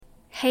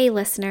Hey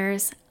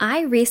listeners, I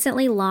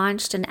recently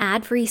launched an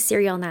ad-free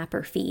serial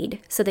napper feed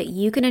so that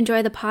you can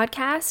enjoy the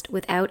podcast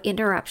without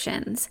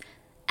interruptions.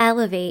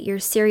 Elevate your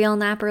serial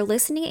napper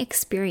listening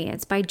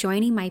experience by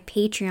joining my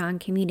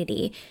Patreon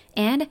community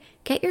and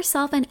get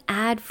yourself an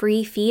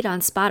ad-free feed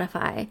on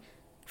Spotify.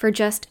 For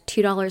just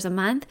 $2 a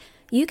month,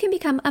 you can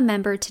become a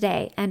member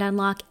today and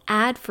unlock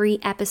ad-free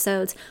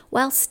episodes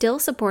while still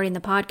supporting the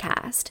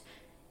podcast.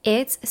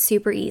 It's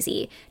super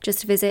easy.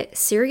 Just visit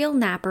Serial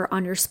Napper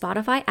on your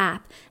Spotify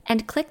app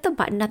and click the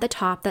button at the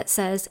top that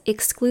says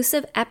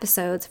Exclusive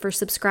Episodes for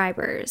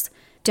Subscribers.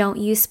 Don't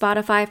use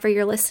Spotify for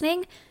your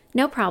listening?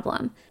 No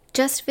problem.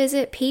 Just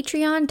visit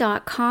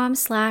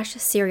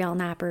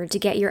patreon.com/serialnapper to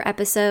get your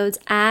episodes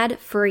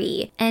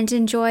ad-free and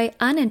enjoy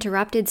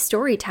uninterrupted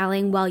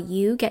storytelling while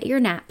you get your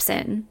naps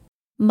in.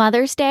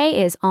 Mother's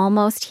Day is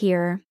almost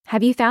here.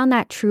 Have you found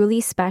that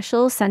truly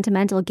special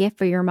sentimental gift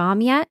for your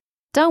mom yet?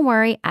 Don't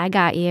worry, I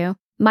got you.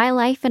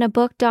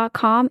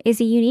 MyLifeInABook.com is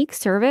a unique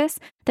service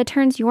that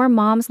turns your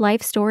mom's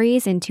life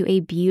stories into a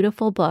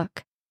beautiful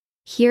book.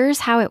 Here's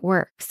how it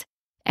works.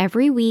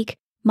 Every week,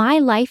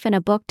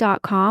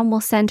 MyLifeInABook.com will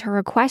send her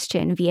a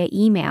question via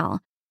email.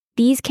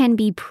 These can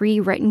be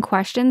pre-written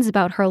questions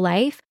about her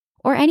life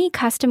or any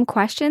custom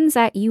questions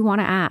that you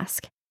want to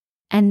ask.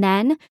 And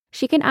then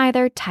she can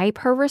either type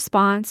her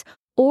response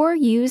or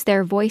use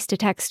their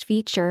voice-to-text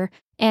feature,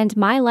 and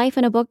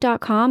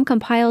MyLifeInABook.com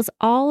compiles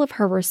all of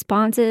her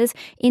responses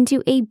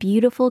into a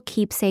beautiful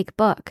keepsake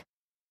book.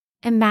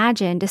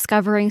 Imagine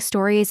discovering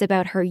stories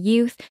about her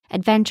youth,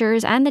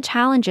 adventures, and the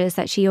challenges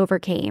that she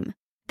overcame.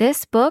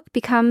 This book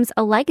becomes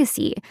a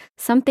legacy,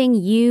 something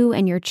you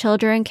and your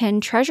children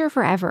can treasure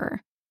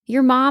forever.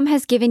 Your mom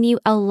has given you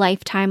a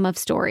lifetime of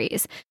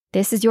stories.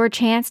 This is your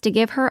chance to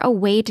give her a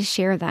way to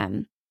share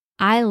them.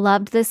 I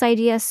loved this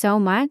idea so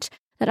much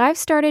that I've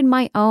started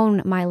my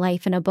own My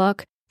Life in a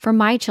Book for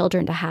my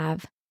children to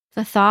have.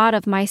 The thought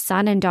of my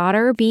son and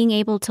daughter being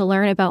able to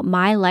learn about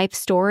my life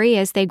story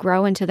as they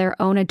grow into their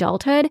own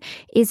adulthood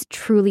is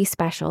truly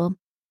special.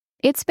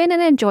 It's been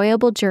an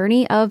enjoyable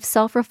journey of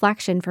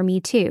self-reflection for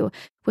me too,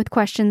 with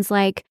questions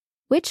like,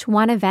 which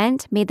one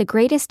event made the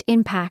greatest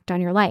impact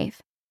on your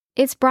life?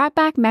 It's brought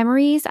back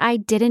memories I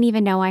didn't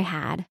even know I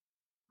had.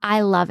 I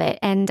love it,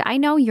 and I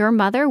know your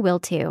mother will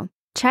too.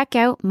 Check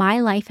out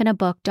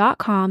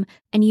MyLifeInABook.com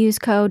and use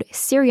code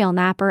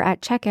SerialNapper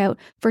at checkout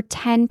for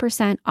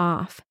 10%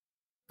 off.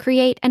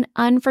 Create an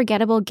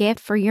unforgettable gift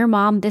for your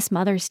mom this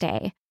Mother's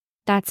Day.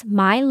 That's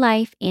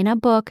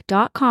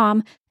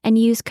MyLifeInABook.com and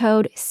use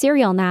code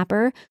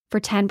SerialNapper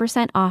for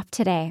 10% off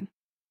today.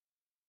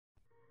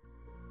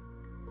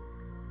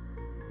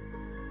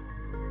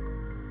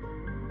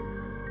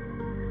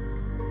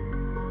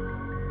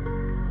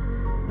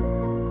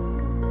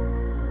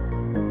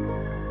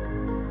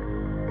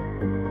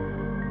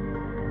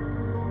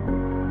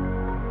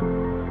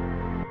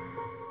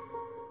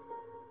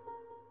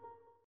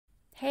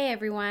 Hey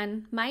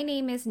everyone, my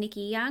name is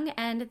Nikki Young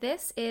and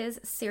this is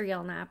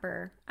Serial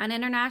Napper, an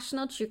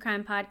international true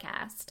crime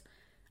podcast.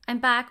 I'm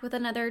back with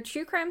another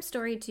true crime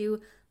story to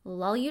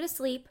lull you to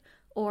sleep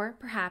or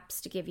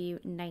perhaps to give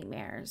you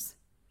nightmares.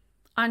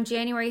 On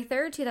January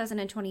 3rd,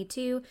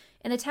 2022,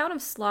 in the town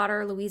of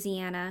Slaughter,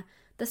 Louisiana,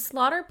 the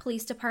Slaughter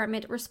Police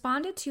Department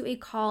responded to a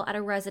call at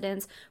a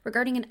residence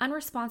regarding an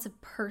unresponsive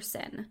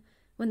person.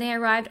 When they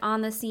arrived on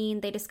the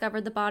scene, they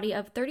discovered the body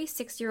of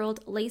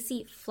 36-year-old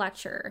Lacey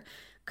Fletcher,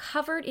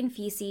 covered in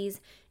feces,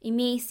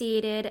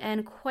 emaciated,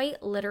 and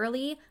quite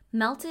literally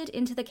melted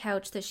into the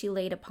couch that she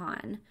laid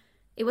upon.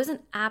 It was an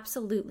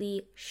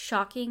absolutely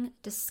shocking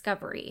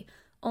discovery,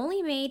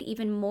 only made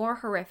even more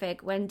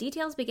horrific when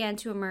details began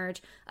to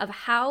emerge of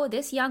how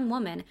this young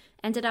woman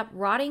ended up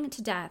rotting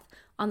to death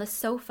on the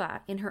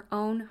sofa in her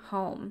own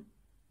home.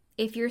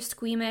 If you're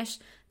squeamish,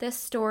 this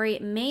story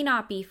may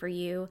not be for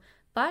you,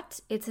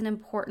 but it's an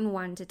important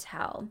one to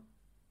tell.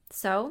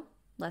 So,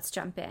 let's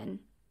jump in.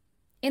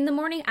 In the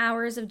morning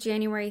hours of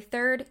January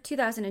 3rd,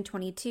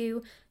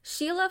 2022,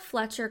 Sheila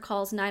Fletcher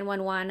calls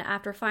 911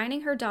 after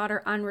finding her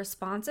daughter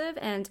unresponsive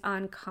and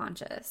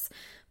unconscious.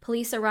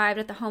 Police arrived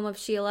at the home of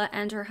Sheila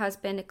and her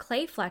husband,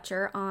 Clay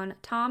Fletcher, on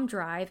Tom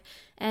Drive,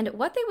 and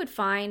what they would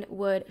find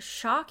would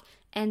shock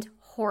and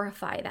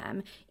horrify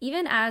them.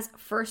 Even as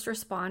first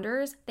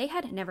responders, they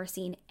had never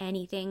seen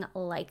anything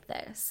like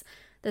this.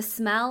 The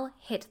smell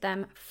hit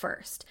them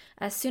first.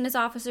 As soon as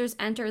officers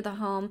entered the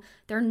home,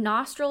 their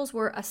nostrils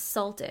were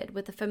assaulted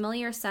with the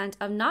familiar scent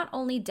of not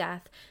only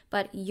death,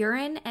 but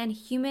urine and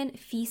human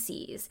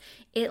feces.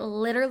 It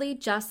literally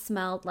just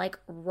smelled like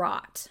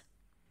rot.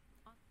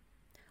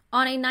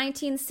 On a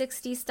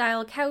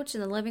 1960s-style couch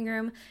in the living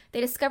room,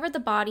 they discovered the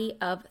body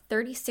of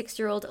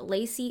 36-year-old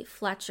Lacey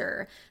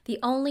Fletcher, the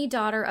only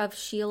daughter of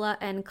Sheila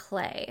and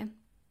Clay.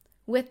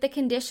 With the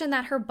condition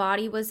that her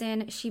body was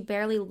in, she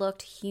barely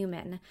looked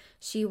human.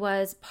 She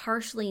was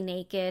partially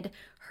naked,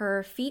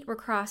 her feet were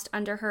crossed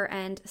under her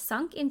and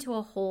sunk into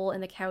a hole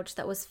in the couch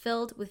that was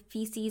filled with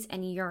feces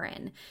and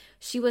urine.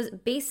 She was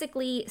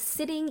basically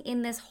sitting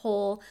in this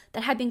hole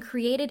that had been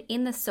created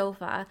in the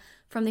sofa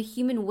from the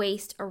human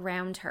waste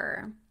around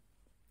her.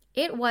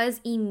 It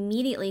was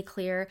immediately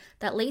clear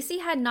that Lacey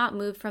had not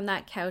moved from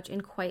that couch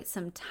in quite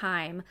some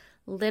time,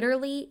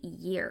 literally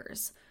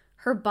years.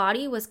 Her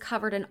body was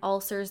covered in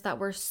ulcers that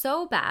were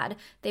so bad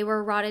they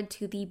were rotted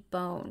to the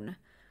bone.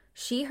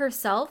 She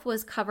herself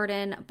was covered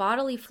in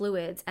bodily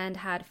fluids and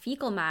had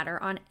fecal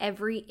matter on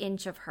every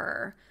inch of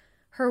her.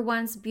 Her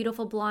once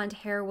beautiful blonde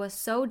hair was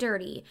so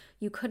dirty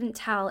you couldn't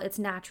tell its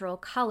natural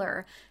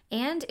color,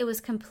 and it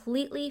was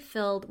completely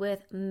filled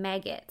with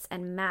maggots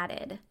and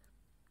matted.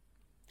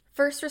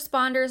 First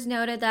responders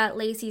noted that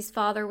Lacey's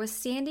father was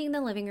standing in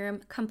the living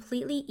room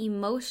completely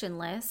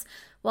emotionless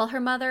while her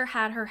mother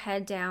had her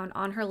head down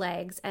on her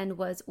legs and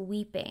was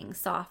weeping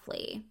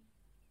softly.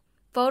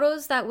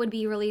 Photos that would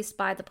be released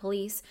by the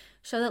police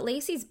show that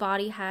Lacey's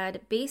body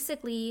had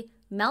basically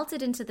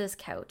melted into this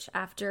couch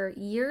after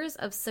years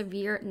of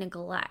severe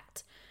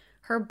neglect.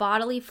 Her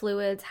bodily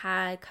fluids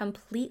had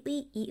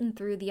completely eaten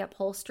through the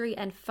upholstery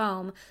and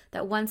foam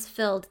that once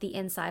filled the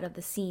inside of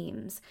the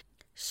seams.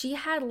 She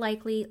had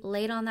likely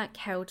laid on that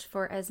couch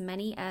for as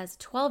many as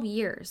 12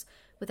 years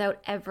without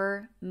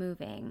ever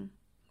moving.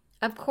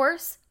 Of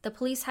course, the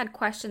police had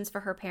questions for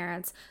her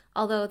parents,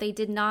 although they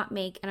did not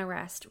make an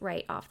arrest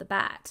right off the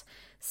bat.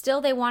 Still,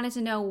 they wanted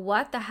to know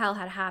what the hell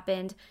had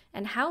happened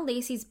and how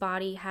Lacey's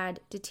body had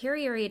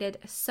deteriorated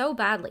so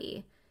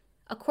badly.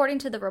 According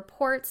to the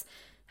reports,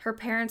 her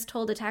parents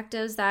told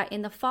detectives that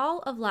in the fall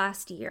of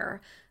last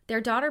year, their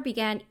daughter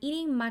began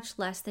eating much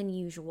less than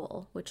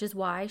usual, which is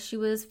why she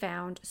was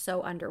found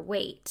so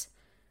underweight.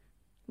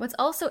 What's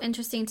also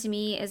interesting to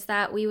me is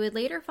that we would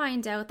later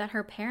find out that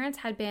her parents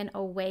had been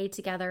away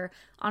together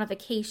on a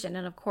vacation,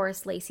 and of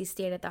course, Lacey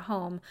stayed at the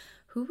home.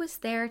 Who was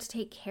there to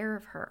take care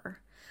of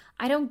her?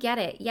 I don't get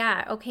it.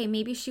 Yeah, okay,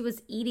 maybe she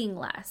was eating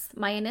less.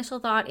 My initial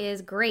thought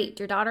is, great,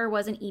 your daughter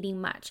wasn't eating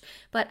much.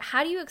 But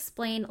how do you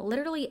explain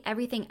literally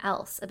everything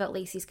else about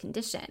Lacey's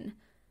condition?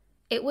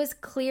 It was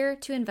clear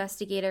to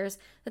investigators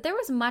that there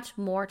was much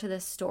more to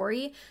this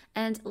story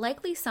and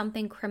likely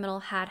something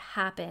criminal had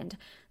happened,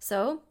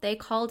 so they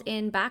called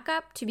in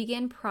backup to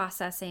begin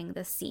processing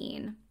the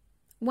scene.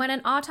 When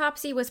an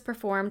autopsy was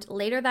performed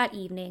later that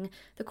evening,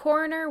 the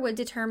coroner would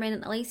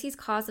determine Lacey's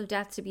cause of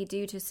death to be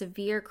due to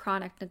severe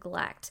chronic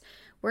neglect.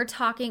 We're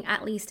talking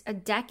at least a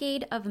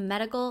decade of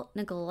medical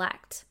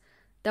neglect.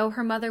 Though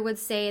her mother would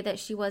say that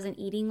she wasn't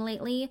eating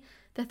lately,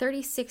 the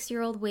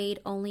 36-year-old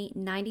weighed only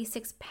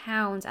 96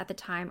 pounds at the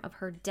time of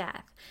her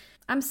death.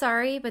 I'm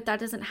sorry, but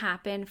that doesn't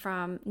happen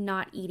from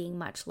not eating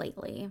much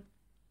lately.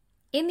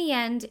 In the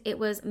end, it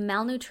was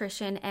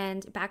malnutrition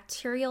and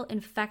bacterial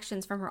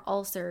infections from her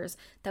ulcers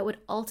that would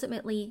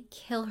ultimately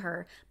kill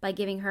her by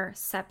giving her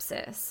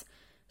sepsis.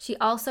 She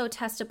also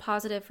tested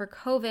positive for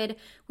COVID,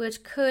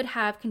 which could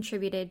have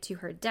contributed to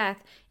her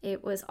death.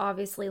 It was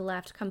obviously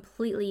left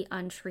completely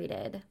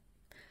untreated.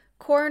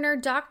 Coroner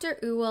Dr.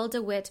 Ewell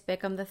DeWitt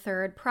Bickham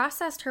III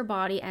processed her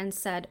body and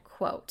said,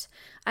 quote,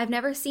 "I've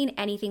never seen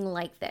anything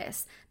like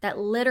this. That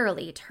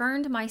literally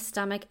turned my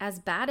stomach as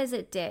bad as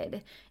it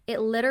did.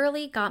 It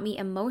literally got me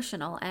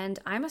emotional, and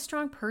I'm a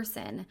strong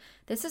person.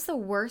 This is the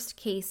worst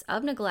case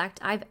of neglect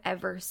I've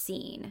ever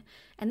seen."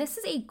 And this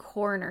is a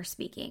coroner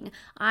speaking.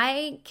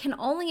 I can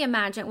only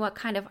imagine what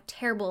kind of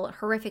terrible,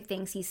 horrific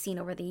things he's seen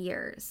over the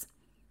years.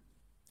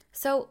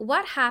 So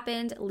what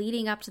happened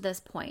leading up to this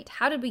point?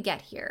 How did we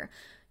get here?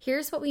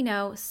 Here's what we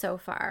know so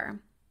far.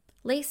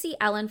 Lacey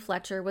Ellen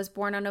Fletcher was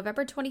born on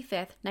November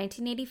 25th,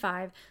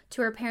 1985,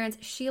 to her parents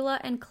Sheila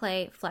and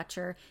Clay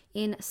Fletcher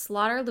in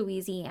Slaughter,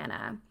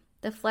 Louisiana.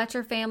 The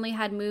Fletcher family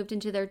had moved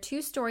into their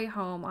two-story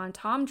home on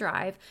Tom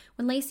Drive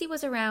when Lacey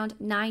was around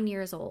 9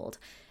 years old,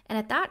 and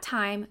at that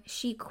time,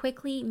 she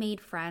quickly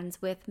made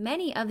friends with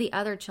many of the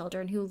other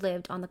children who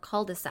lived on the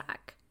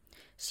cul-de-sac.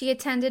 She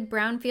attended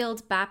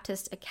Brownfield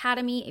Baptist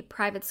Academy, a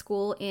private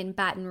school in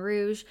Baton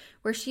Rouge,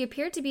 where she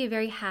appeared to be a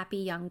very happy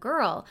young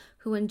girl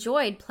who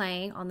enjoyed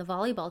playing on the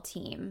volleyball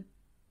team.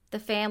 The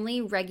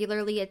family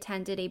regularly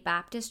attended a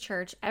Baptist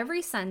church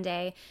every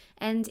Sunday,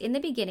 and in the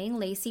beginning,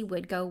 Lacey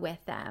would go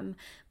with them.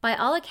 By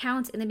all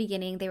accounts, in the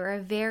beginning, they were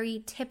a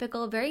very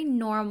typical, very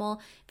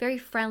normal, very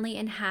friendly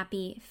and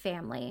happy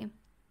family.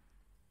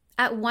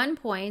 At one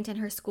point in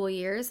her school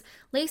years,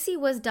 Lacey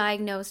was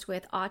diagnosed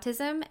with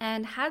autism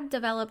and had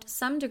developed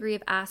some degree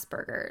of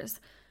Asperger's.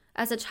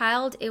 As a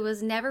child, it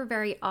was never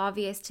very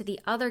obvious to the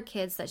other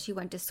kids that she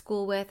went to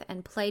school with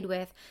and played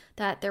with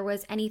that there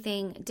was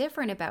anything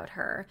different about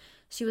her.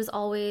 She was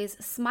always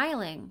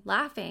smiling,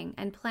 laughing,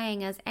 and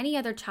playing as any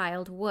other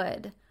child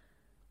would.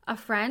 A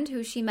friend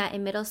who she met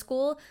in middle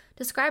school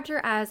described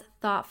her as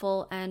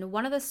thoughtful and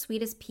one of the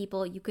sweetest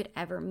people you could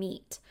ever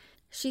meet.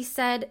 She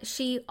said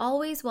she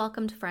always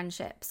welcomed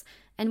friendships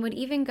and would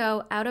even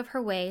go out of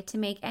her way to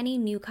make any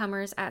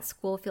newcomers at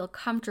school feel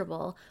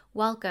comfortable,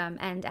 welcome,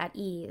 and at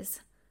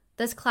ease.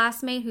 This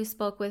classmate who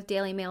spoke with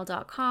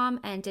DailyMail.com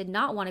and did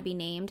not want to be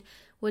named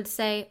would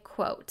say,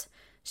 quote,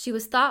 "She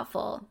was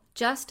thoughtful.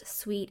 Just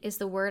sweet is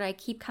the word I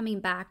keep coming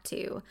back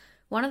to.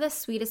 One of the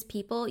sweetest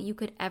people you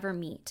could ever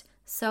meet.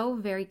 So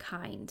very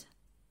kind."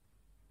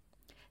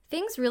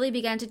 Things really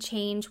began to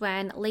change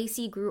when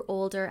Lacey grew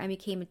older and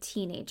became a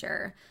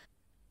teenager.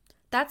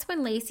 That's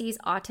when Lacey's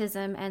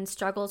autism and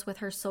struggles with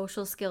her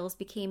social skills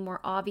became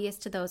more obvious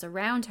to those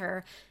around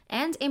her,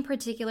 and in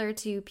particular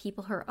to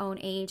people her own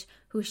age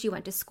who she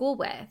went to school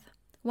with.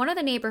 One of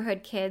the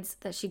neighborhood kids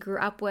that she grew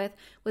up with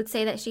would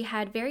say that she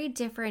had very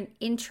different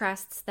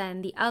interests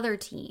than the other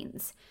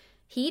teens.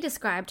 He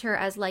described her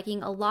as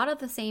liking a lot of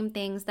the same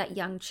things that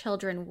young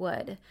children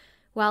would.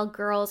 While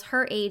girls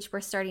her age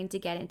were starting to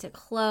get into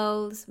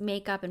clothes,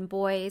 makeup, and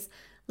boys,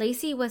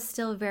 Lacey was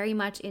still very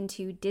much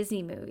into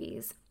Disney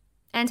movies.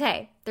 And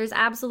hey, there's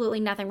absolutely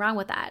nothing wrong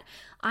with that.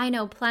 I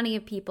know plenty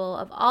of people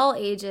of all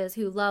ages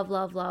who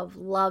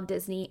love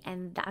Disney,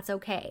 and that's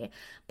okay.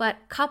 But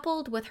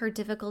coupled with her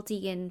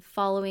difficulty in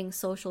following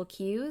social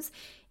cues,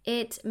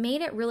 it made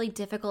it really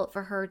difficult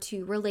for her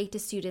to relate to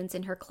students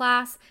in her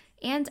class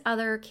and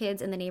other kids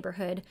in the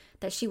neighborhood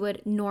that she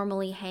would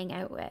normally hang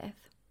out with.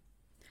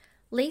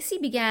 Lacey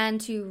began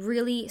to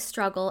really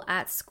struggle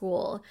at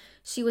school.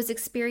 She was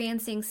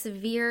experiencing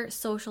severe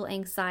social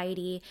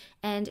anxiety,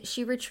 and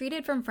she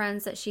retreated from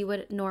friends that she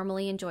would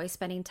normally enjoy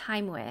spending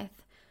time with.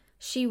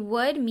 She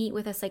would meet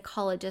with a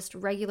psychologist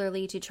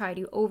regularly to try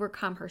to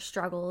overcome her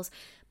struggles,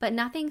 but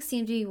nothing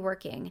seemed to be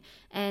working,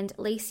 and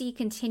Lacey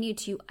continued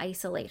to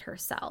isolate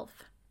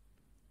herself.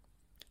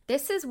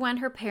 This is when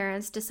her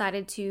parents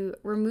decided to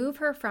remove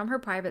her from her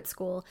private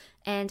school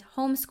and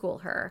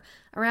homeschool her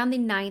around the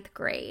 9th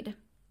grade.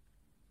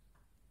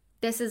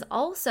 This is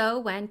also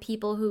when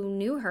people who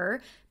knew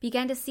her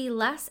began to see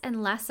less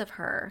and less of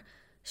her.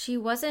 She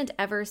wasn't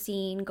ever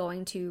seen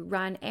going to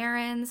run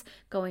errands,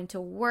 going to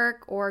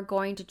work, or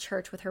going to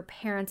church with her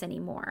parents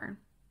anymore.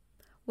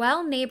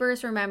 While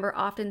neighbors remember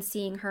often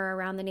seeing her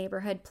around the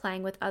neighborhood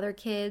playing with other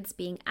kids,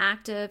 being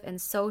active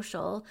and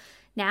social,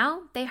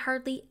 now they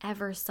hardly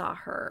ever saw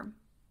her.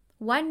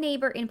 One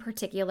neighbor in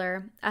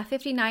particular, a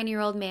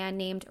 59-year-old man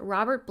named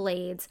Robert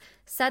Blades,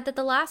 said that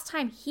the last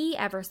time he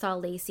ever saw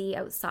Lacey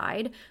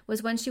outside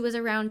was when she was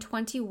around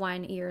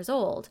 21 years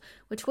old,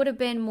 which would have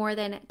been more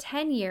than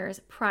 10 years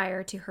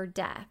prior to her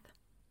death.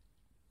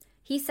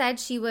 He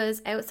said she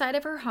was outside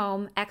of her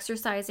home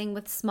exercising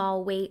with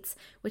small weights,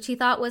 which he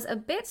thought was a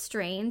bit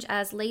strange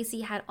as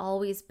Lacey had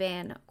always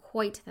been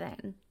quite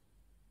thin.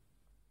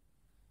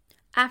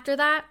 After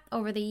that,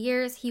 over the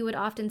years, he would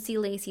often see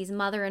Lacey's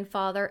mother and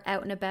father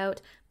out and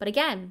about, but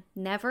again,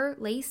 never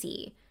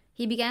Lacey.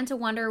 He began to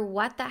wonder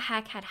what the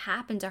heck had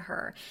happened to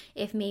her,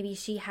 if maybe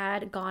she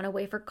had gone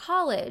away for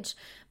college,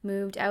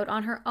 moved out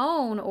on her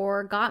own,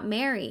 or got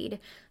married.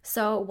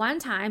 So one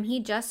time, he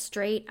just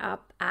straight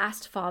up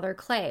asked Father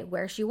Clay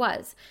where she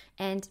was,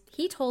 and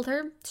he told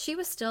her she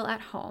was still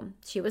at home.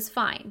 She was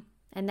fine.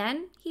 And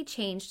then he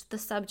changed the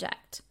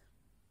subject.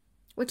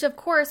 Which of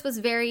course was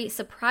very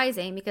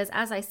surprising because,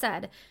 as I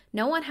said,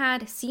 no one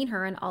had seen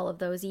her in all of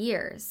those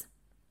years.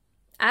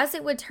 As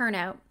it would turn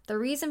out, the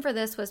reason for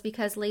this was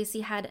because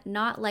Lacey had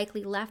not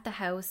likely left the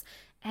house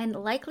and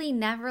likely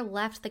never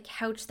left the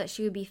couch that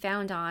she would be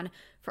found on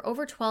for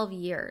over 12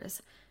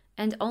 years,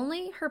 and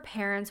only her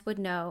parents would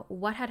know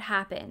what had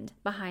happened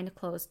behind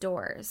closed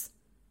doors.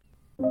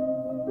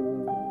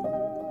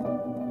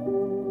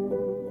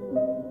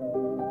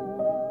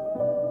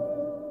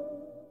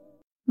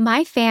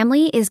 My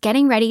family is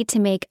getting ready to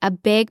make a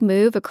big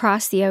move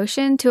across the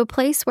ocean to a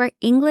place where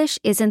English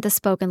isn't the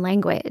spoken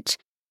language.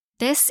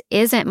 This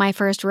isn't my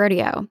first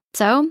rodeo,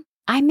 so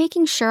I'm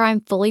making sure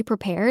I'm fully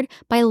prepared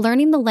by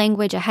learning the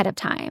language ahead of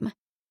time.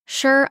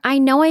 Sure, I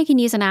know I can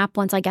use an app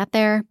once I get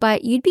there,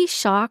 but you'd be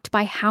shocked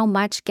by how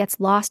much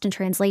gets lost in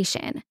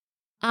translation.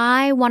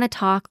 I want to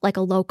talk like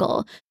a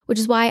local, which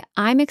is why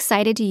I'm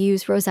excited to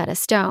use Rosetta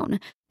Stone,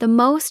 the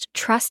most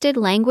trusted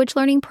language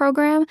learning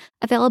program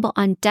available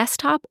on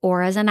desktop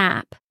or as an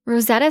app.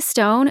 Rosetta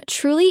Stone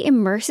truly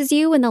immerses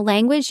you in the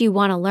language you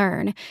want to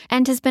learn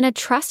and has been a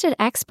trusted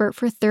expert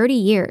for 30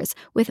 years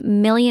with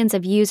millions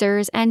of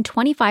users and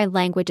 25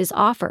 languages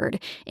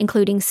offered,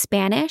 including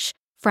Spanish,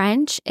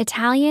 French,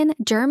 Italian,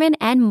 German,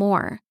 and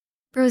more.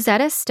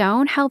 Rosetta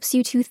Stone helps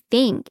you to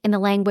think in the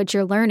language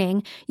you're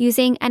learning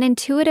using an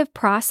intuitive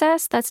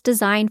process that's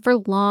designed for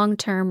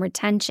long-term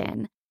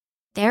retention.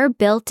 Their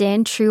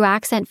built-in True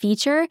Accent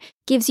feature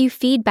gives you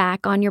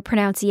feedback on your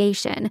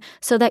pronunciation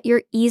so that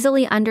you're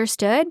easily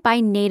understood by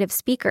native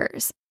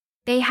speakers.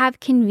 They have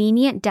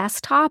convenient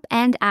desktop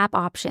and app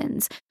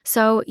options,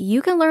 so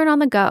you can learn on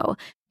the go,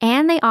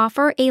 and they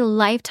offer a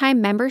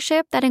lifetime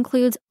membership that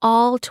includes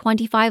all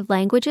 25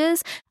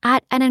 languages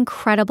at an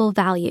incredible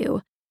value.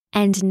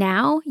 And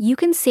now you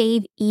can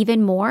save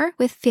even more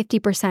with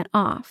 50%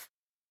 off.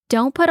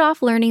 Don't put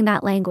off learning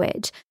that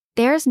language.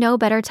 There's no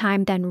better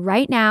time than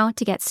right now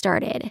to get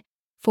started.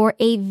 For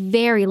a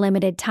very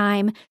limited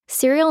time,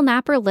 Serial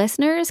Napper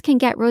listeners can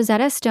get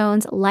Rosetta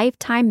Stone's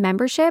lifetime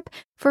membership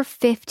for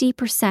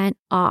 50%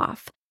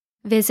 off.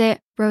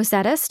 Visit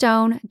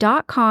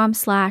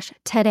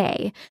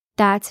rosettastone.com/today.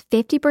 That's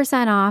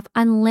 50% off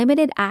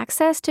unlimited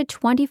access to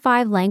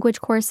 25 language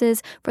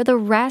courses for the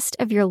rest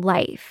of your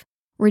life.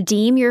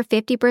 Redeem your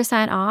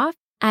 50% off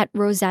at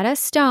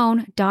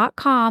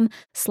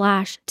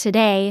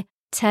rosettastone.com/today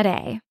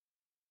today.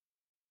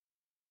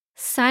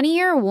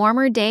 Sunnier,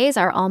 warmer days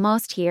are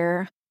almost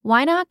here.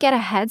 Why not get a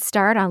head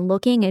start on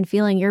looking and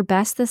feeling your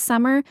best this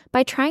summer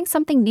by trying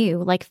something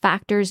new like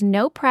Factor's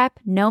no prep,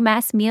 no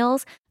mess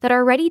meals that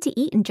are ready to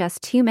eat in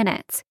just 2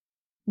 minutes?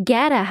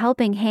 Get a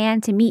helping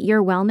hand to meet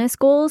your wellness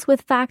goals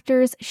with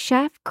Factor's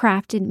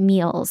chef-crafted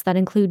meals that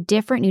include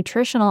different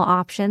nutritional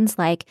options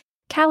like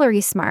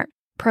Calorie Smart,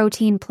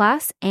 Protein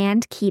Plus,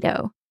 and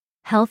Keto.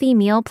 Healthy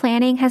meal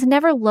planning has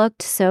never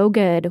looked so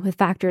good with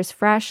Factor's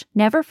fresh,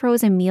 never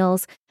frozen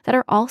meals that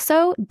are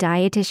also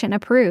dietitian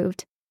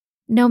approved.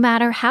 No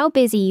matter how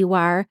busy you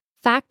are,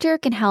 Factor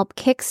can help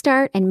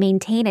kickstart and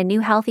maintain a new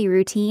healthy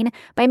routine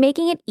by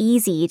making it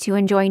easy to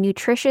enjoy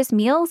nutritious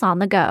meals on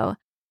the go.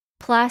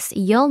 Plus,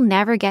 you'll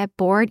never get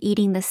bored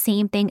eating the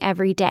same thing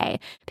every day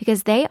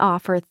because they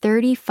offer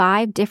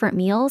 35 different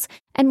meals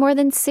and more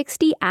than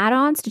 60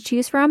 add-ons to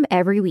choose from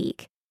every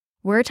week.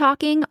 We're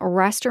talking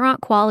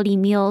restaurant-quality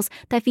meals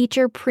that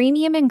feature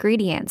premium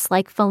ingredients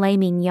like filet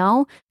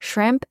mignon,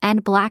 shrimp,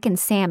 and blackened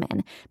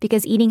salmon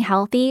because eating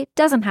healthy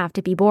doesn't have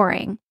to be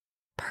boring.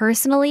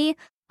 Personally,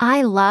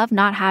 I love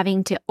not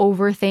having to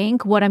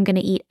overthink what I'm going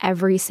to eat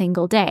every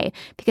single day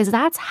because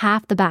that's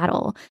half the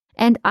battle,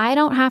 and I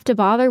don't have to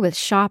bother with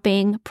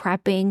shopping,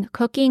 prepping,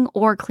 cooking,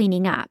 or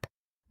cleaning up.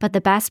 But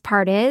the best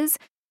part is,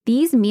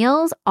 these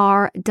meals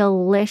are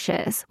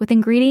delicious with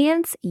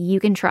ingredients you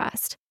can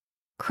trust.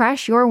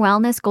 Crush your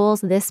wellness goals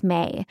this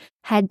May.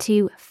 Head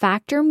to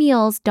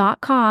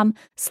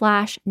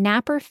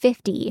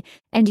factormeals.com/napper50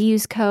 and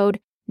use code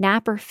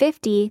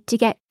napper50 to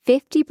get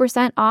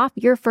 50% off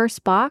your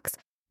first box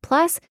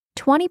plus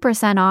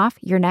 20% off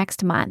your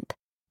next month.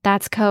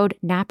 That's code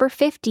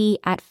napper50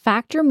 at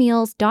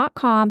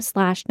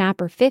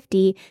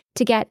factormeals.com/napper50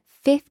 to get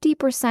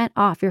 50%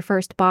 off your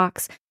first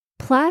box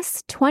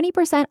plus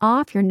 20%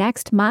 off your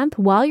next month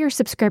while your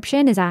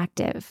subscription is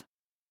active.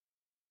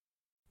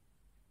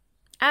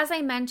 As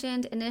I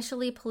mentioned,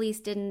 initially police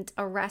didn't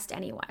arrest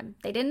anyone.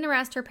 They didn't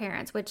arrest her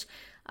parents, which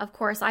of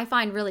course I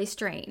find really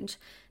strange.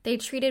 They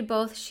treated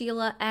both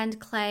Sheila and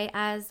Clay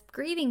as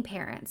grieving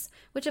parents,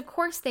 which of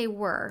course they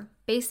were.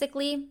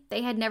 Basically,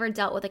 they had never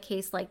dealt with a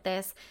case like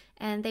this,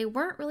 and they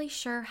weren't really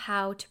sure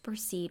how to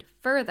proceed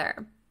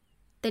further.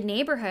 The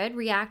neighborhood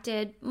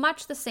reacted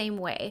much the same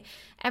way.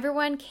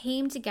 Everyone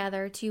came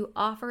together to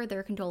offer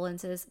their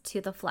condolences to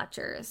the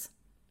Fletchers.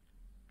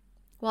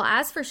 Well,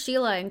 as for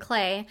Sheila and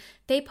Clay,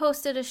 they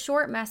posted a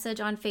short message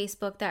on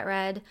Facebook that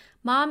read,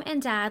 "Mom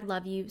and Dad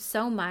love you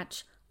so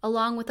much,"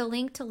 along with a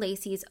link to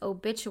Lacey's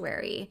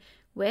obituary,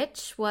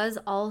 which was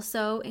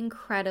also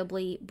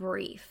incredibly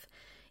brief.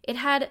 It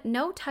had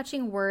no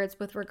touching words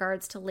with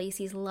regards to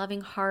Lacey's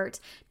loving heart,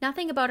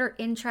 nothing about her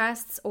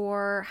interests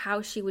or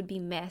how she would be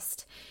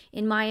missed.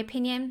 In my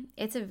opinion,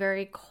 it's a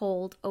very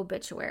cold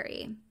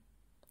obituary.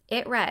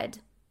 It read,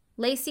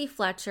 "Lacey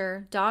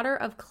Fletcher, daughter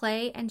of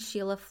Clay and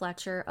Sheila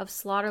Fletcher of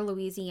Slaughter,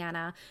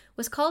 Louisiana,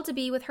 was called to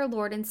be with her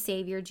Lord and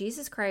Savior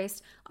Jesus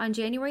Christ on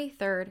January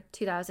 3rd,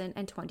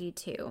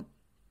 2022.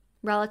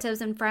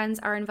 Relatives and friends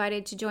are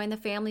invited to join the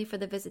family for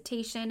the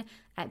visitation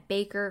at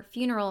Baker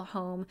Funeral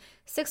Home,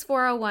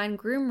 6401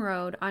 Groom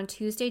Road on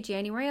Tuesday,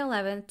 January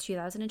 11th,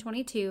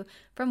 2022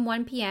 from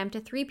 1 p.m. to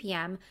 3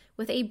 p.m.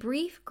 with a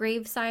brief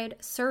graveside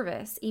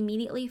service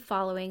immediately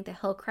following the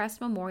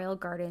Hillcrest Memorial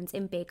Gardens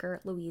in Baker,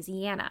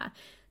 Louisiana.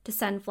 To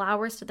send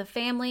flowers to the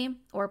family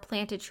or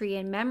plant a tree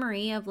in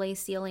memory of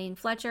Lacey Elaine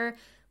Fletcher,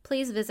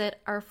 please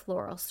visit our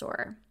floral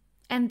store."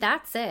 And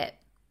that's it.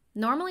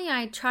 Normally,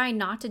 I try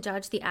not to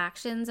judge the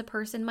actions a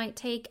person might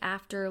take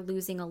after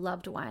losing a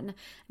loved one. I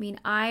mean,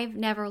 I've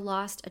never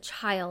lost a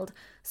child,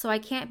 so I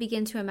can't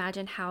begin to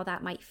imagine how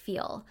that might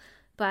feel.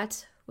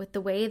 But with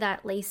the way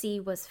that Lacey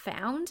was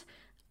found,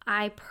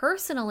 I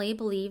personally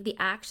believe the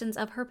actions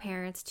of her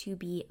parents to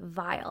be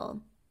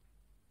vile.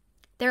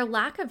 Their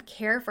lack of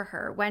care for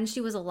her when she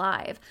was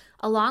alive,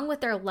 along with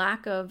their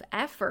lack of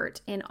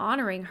effort in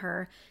honoring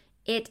her,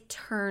 it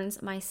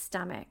turns my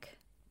stomach.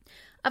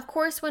 Of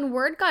course, when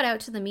word got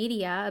out to the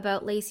media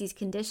about Lacey's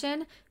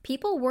condition,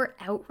 people were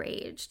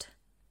outraged.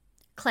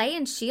 Clay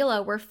and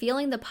Sheila were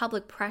feeling the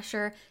public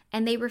pressure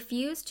and they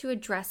refused to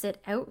address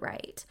it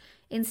outright.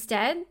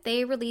 Instead,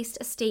 they released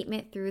a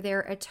statement through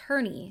their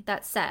attorney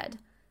that said,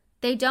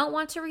 "They don't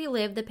want to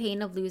relive the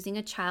pain of losing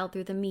a child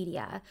through the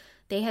media.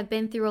 They have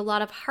been through a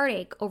lot of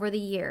heartache over the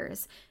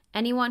years.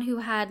 Anyone who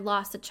had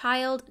lost a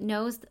child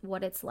knows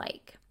what it's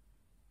like."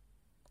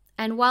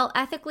 And while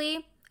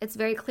ethically, it's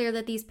very clear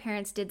that these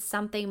parents did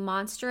something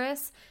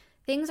monstrous,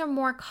 things are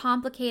more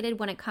complicated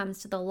when it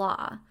comes to the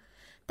law.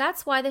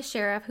 That's why the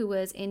sheriff who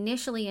was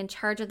initially in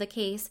charge of the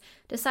case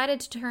decided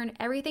to turn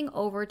everything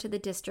over to the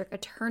district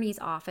attorney's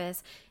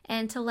office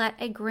and to let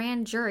a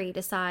grand jury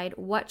decide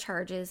what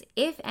charges,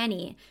 if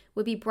any,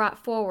 would be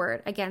brought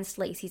forward against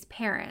Lacey's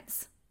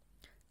parents.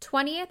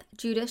 20th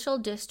Judicial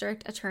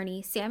District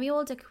Attorney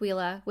Samuel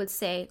D'Aquila would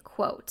say,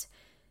 quote,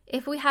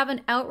 "If we have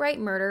an outright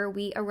murder,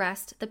 we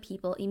arrest the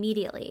people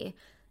immediately.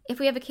 If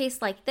we have a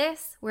case like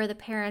this, where the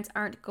parents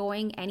aren't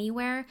going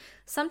anywhere,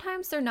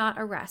 sometimes they're not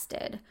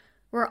arrested.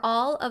 We're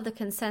all of the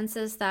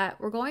consensus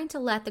that we're going to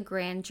let the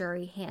grand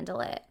jury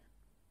handle it."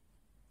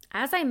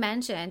 As I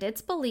mentioned,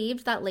 it's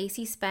believed that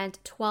Lacey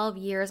spent 12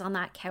 years on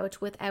that couch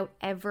without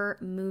ever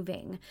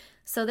moving.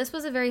 So this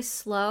was a very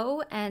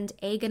slow and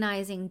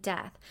agonizing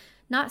death,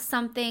 not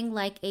something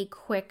like a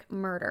quick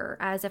murder,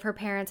 as if her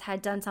parents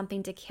had done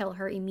something to kill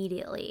her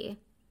immediately.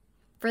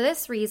 For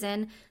this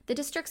reason, the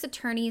district's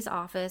attorney's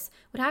office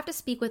would have to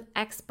speak with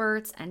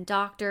experts and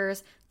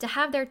doctors to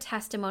have their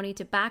testimony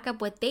to back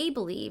up what they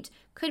believed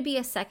could be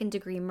a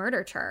second-degree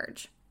murder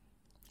charge.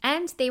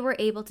 And they were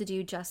able to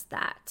do just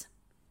that.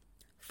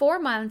 4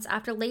 months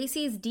after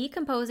Lacey's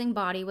decomposing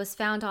body was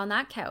found on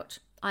that couch,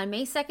 on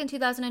May 2nd,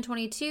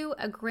 2022,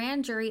 a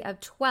grand jury of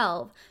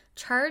 12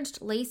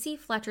 charged Lacey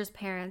Fletcher's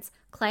parents,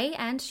 Clay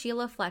and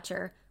Sheila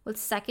Fletcher, with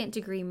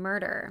second-degree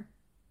murder.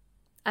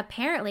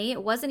 Apparently,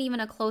 it wasn't even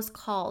a close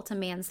call to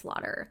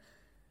manslaughter.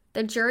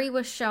 The jury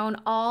was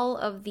shown all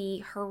of the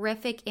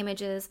horrific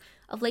images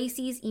of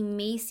Lacey's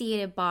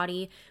emaciated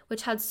body,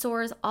 which had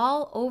sores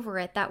all over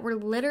it that were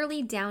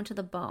literally down to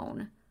the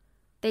bone.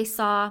 They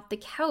saw the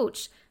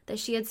couch that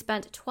she had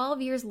spent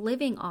 12 years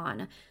living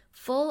on,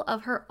 full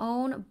of her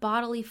own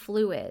bodily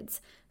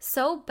fluids,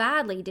 so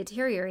badly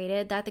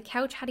deteriorated that the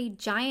couch had a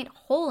giant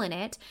hole in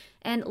it,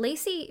 and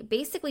Lacey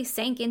basically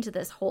sank into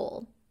this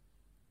hole.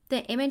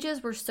 The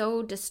images were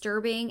so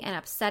disturbing and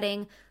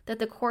upsetting that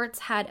the courts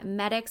had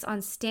medics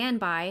on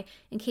standby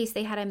in case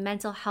they had a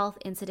mental health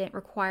incident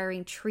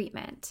requiring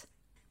treatment.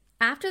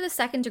 After the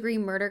second-degree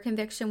murder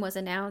conviction was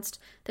announced,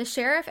 the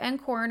sheriff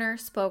and coroner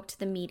spoke to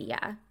the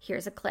media.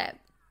 Here's a clip.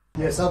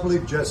 Yes, I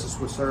believe justice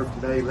was served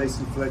today.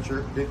 Lacey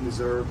Fletcher didn't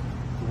deserve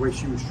the way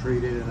she was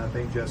treated, and I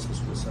think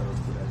justice was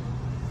served today.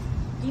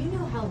 Do you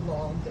know how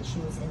long that she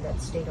was in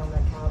that state on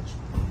that couch?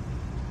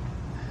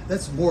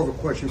 That's more of a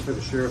question for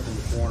the sheriff and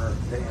the coroner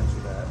to answer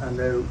that. I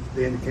know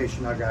the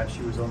indication I got,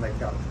 she was on that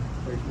couch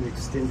for an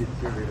extended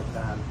period of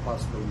time,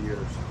 possibly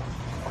years.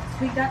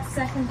 We got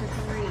second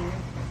degree.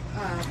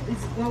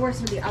 What were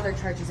some of the other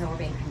charges that were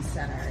being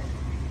considered?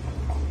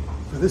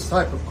 For this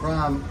type of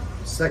crime,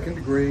 second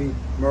degree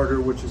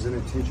murder, which is an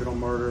intentional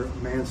murder,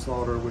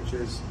 manslaughter, which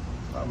is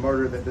a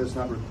murder that does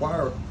not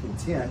require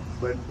intent,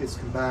 but it's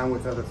combined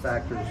with other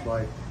factors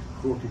like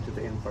cruelty to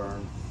the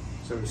infirm.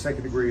 So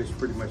second degree is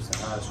pretty much the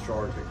highest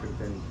charge that could have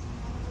been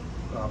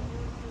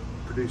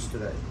produced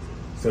today.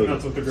 So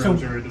that's what the grand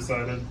jury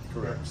decided?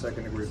 Correct,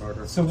 second degree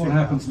murder. So what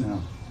happens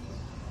now?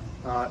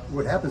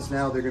 What happens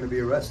now, they're going to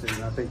be arrested,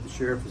 and I think the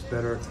sheriff is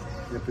better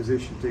in a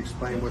position to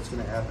explain what's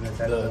going to happen at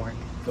that point.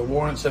 The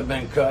warrants have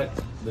been cut.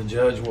 The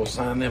judge will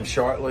sign them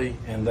shortly,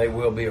 and they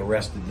will be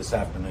arrested this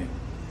afternoon.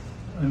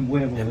 And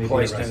where will they be arrested?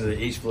 Placed into the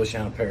East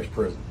Feliciana Parish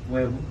Prison.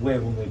 Where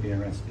will they be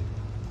arrested?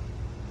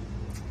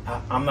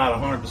 I'm not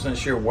 100%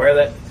 sure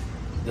where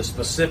the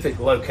specific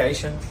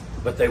location,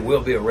 but they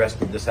will be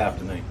arrested this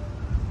afternoon.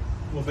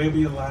 Will they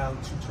be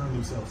allowed to turn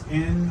themselves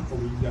in, or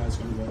are you guys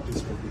going to let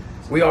this go?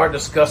 We are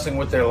discussing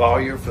with their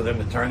lawyer for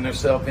them to turn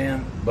themselves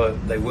in,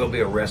 but they will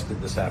be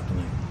arrested this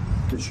afternoon.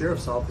 The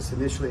sheriff's office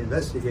initially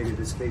investigated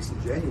this case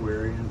in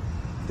January, and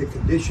the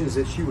conditions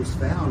that she was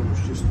found was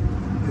just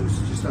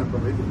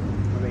unbelievable.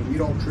 I mean, you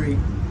don't treat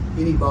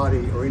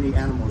anybody or any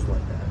animals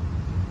like that,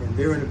 and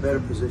they're in a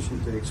better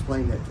position to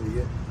explain that to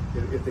you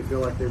if they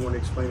feel like they want to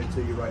explain it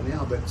to you right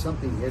now. But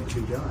something had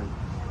to be done,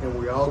 and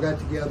we all got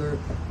together,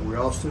 and we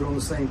all stood on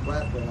the same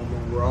platform,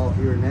 and we're all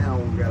here now.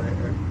 And we got a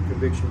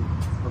conviction,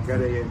 or got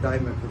an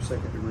indictment for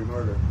second-degree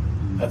murder.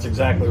 That's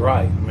exactly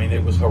right. I mean,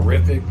 it was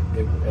horrific.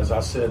 As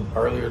I said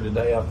earlier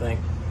today, I think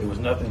it was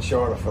nothing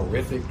short of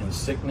horrific and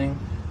sickening.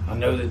 I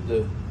know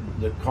that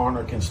the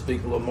coroner can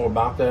speak a little more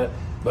about that,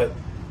 but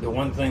the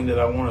one thing that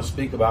I want to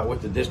speak about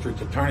what the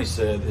district attorney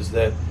said is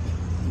that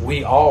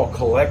we all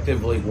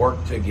collectively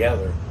work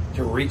together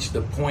to reach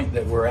the point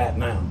that we're at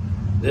now.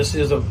 This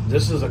is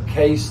a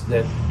case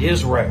that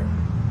is rare,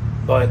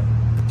 but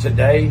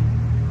today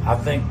I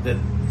think that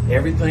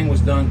everything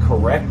was done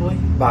correctly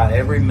by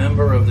every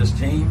member of this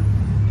team,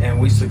 and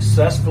we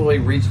successfully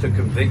reached a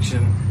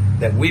conviction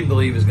that we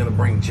believe is going to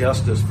bring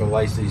justice for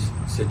Lacey's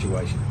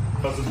situation.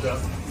 Cause of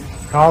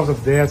death? Cause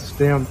of death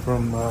stemmed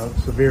from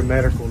severe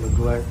medical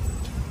neglect,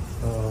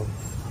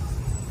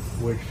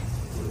 which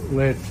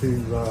led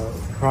to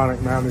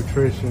chronic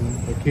malnutrition,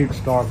 acute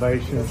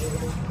starvation,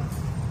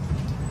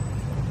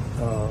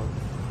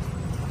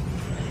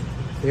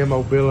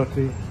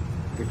 immobility,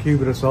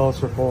 decubitus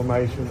ulcer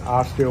formation,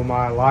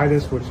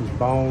 osteomyelitis, which is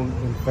bone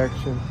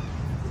infection,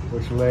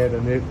 which led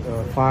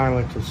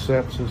finally to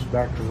sepsis,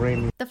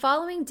 bacteremia. The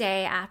following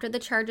day, after the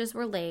charges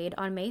were laid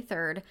on May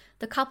 3rd,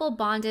 the couple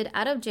bonded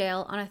out of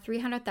jail on a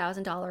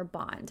 $300,000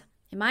 bond.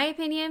 In my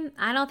opinion,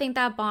 I don't think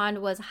that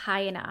bond was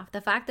high enough. The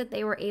fact that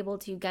they were able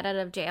to get out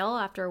of jail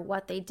after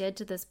what they did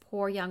to this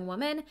poor young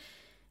woman,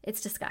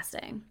 it's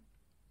disgusting.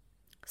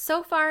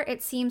 So far,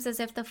 it seems as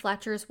if the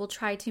Fletchers will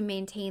try to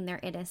maintain their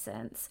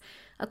innocence.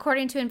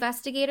 According to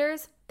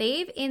investigators,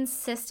 they've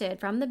insisted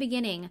from the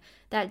beginning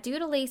that due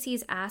to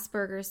Lacey's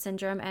Asperger's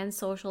syndrome and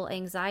social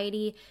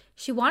anxiety,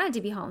 she wanted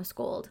to be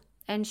homeschooled,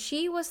 and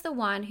she was the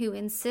one who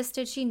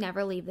insisted she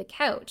never leave the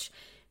couch.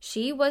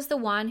 She was the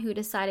one who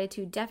decided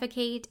to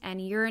defecate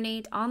and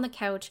urinate on the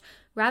couch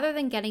rather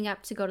than getting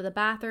up to go to the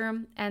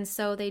bathroom, and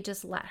so they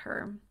just let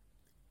her.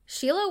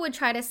 Sheila would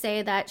try to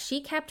say that she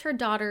kept her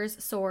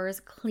daughter's sores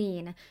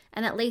clean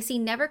and that Lacey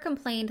never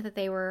complained that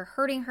they were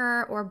hurting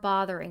her or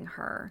bothering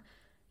her.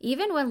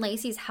 Even when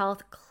Lacey's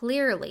health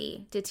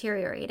clearly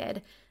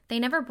deteriorated, they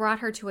never brought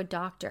her to a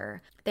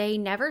doctor. They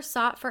never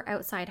sought for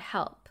outside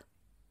help.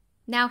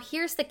 Now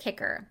here's the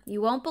kicker.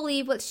 You won't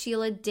believe what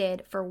Sheila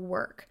did for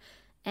work.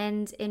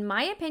 And in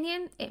my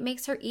opinion, it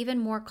makes her even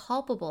more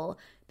culpable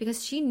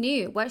because she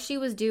knew what she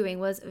was doing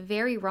was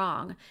very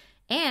wrong.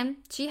 And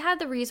she had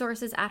the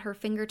resources at her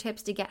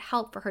fingertips to get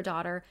help for her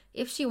daughter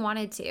if she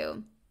wanted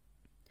to.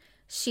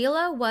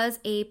 Sheila was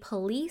a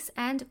police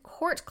and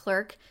court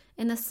clerk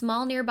in the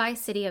small nearby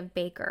city of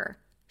Baker.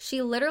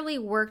 She literally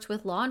worked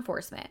with law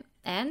enforcement.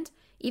 And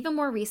even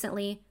more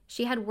recently,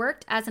 she had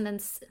worked as an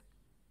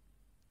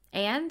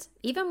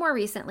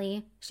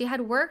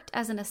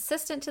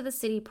assistant to the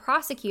city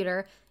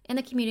prosecutor in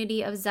the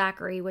community of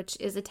Zachary, which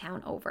is a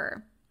town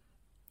over.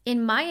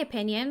 In my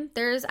opinion,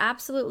 there's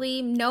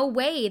absolutely no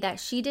way that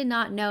she did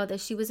not know that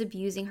she was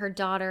abusing her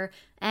daughter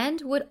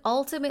and would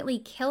ultimately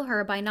kill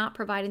her by not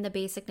providing the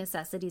basic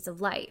necessities of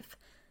life.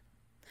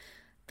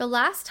 The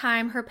last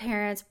time her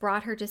parents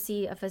brought her to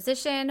see a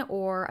physician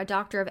or a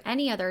doctor of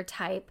any other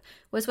type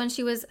was when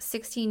she was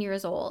 16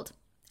 years old,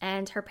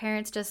 and her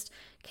parents just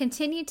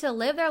continued to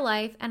live their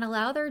life and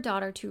allow their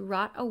daughter to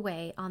rot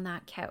away on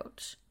that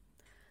couch.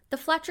 The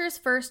Fletcher's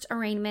first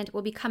arraignment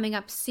will be coming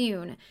up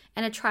soon,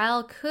 and a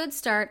trial could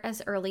start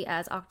as early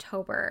as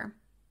October.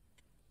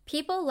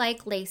 People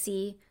like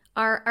Lacey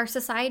are our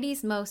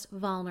society's most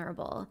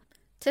vulnerable.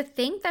 To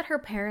think that her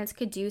parents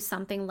could do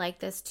something like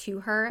this to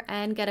her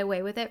and get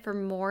away with it for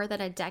more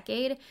than a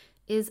decade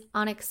is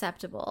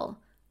unacceptable.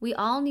 We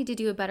all need to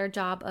do a better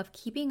job of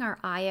keeping our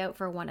eye out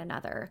for one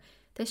another.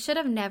 This should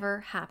have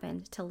never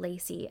happened to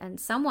Lacey, and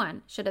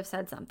someone should have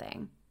said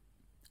something.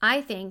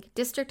 I think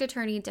District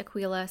Attorney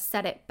D'Aquila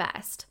said it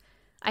best.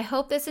 I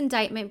hope this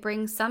indictment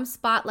brings some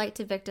spotlight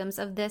to victims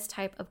of this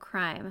type of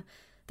crime.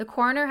 The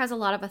coroner has a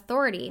lot of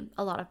authority,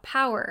 a lot of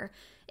power.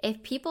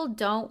 If people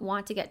don't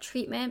want to get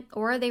treatment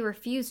or they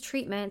refuse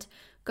treatment,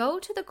 go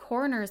to the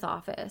coroner's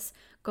office,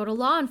 go to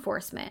law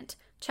enforcement,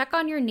 check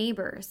on your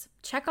neighbors,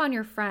 check on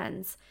your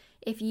friends.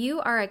 If you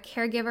are a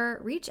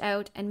caregiver, reach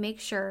out and make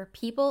sure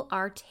people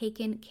are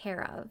taken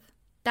care of.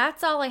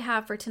 That's all I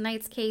have for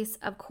tonight's case.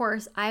 Of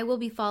course, I will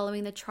be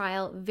following the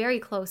trial very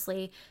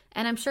closely,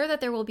 and I'm sure that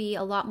there will be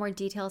a lot more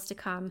details to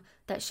come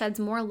that sheds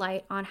more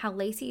light on how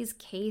Lacey's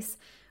case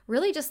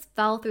really just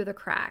fell through the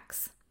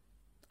cracks.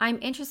 I'm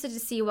interested to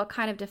see what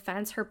kind of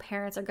defense her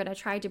parents are going to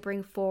try to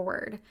bring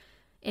forward.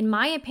 In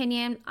my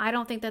opinion, I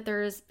don't think that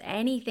there's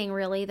anything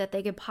really that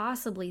they could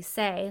possibly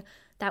say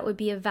that would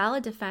be a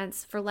valid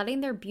defense for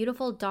letting their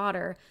beautiful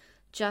daughter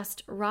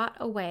just rot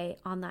away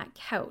on that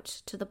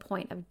couch to the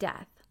point of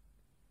death.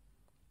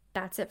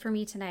 That's it for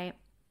me tonight.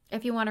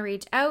 If you want to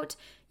reach out,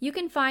 you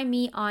can find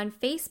me on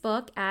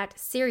Facebook at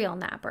Serial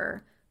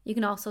Napper. You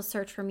can also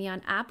search for me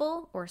on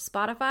Apple or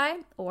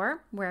Spotify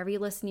or wherever you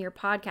listen to your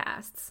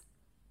podcasts.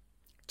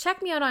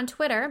 Check me out on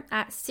Twitter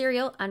at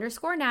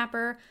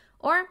serial_napper,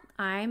 or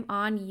I'm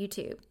on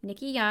YouTube,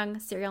 Nikki Young,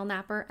 Serial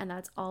Napper, and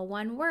that's all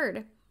one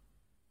word.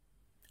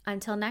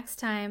 Until next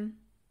time,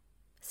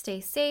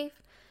 stay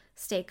safe,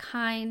 stay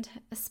kind,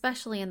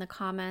 especially in the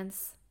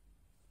comments.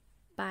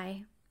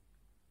 Bye.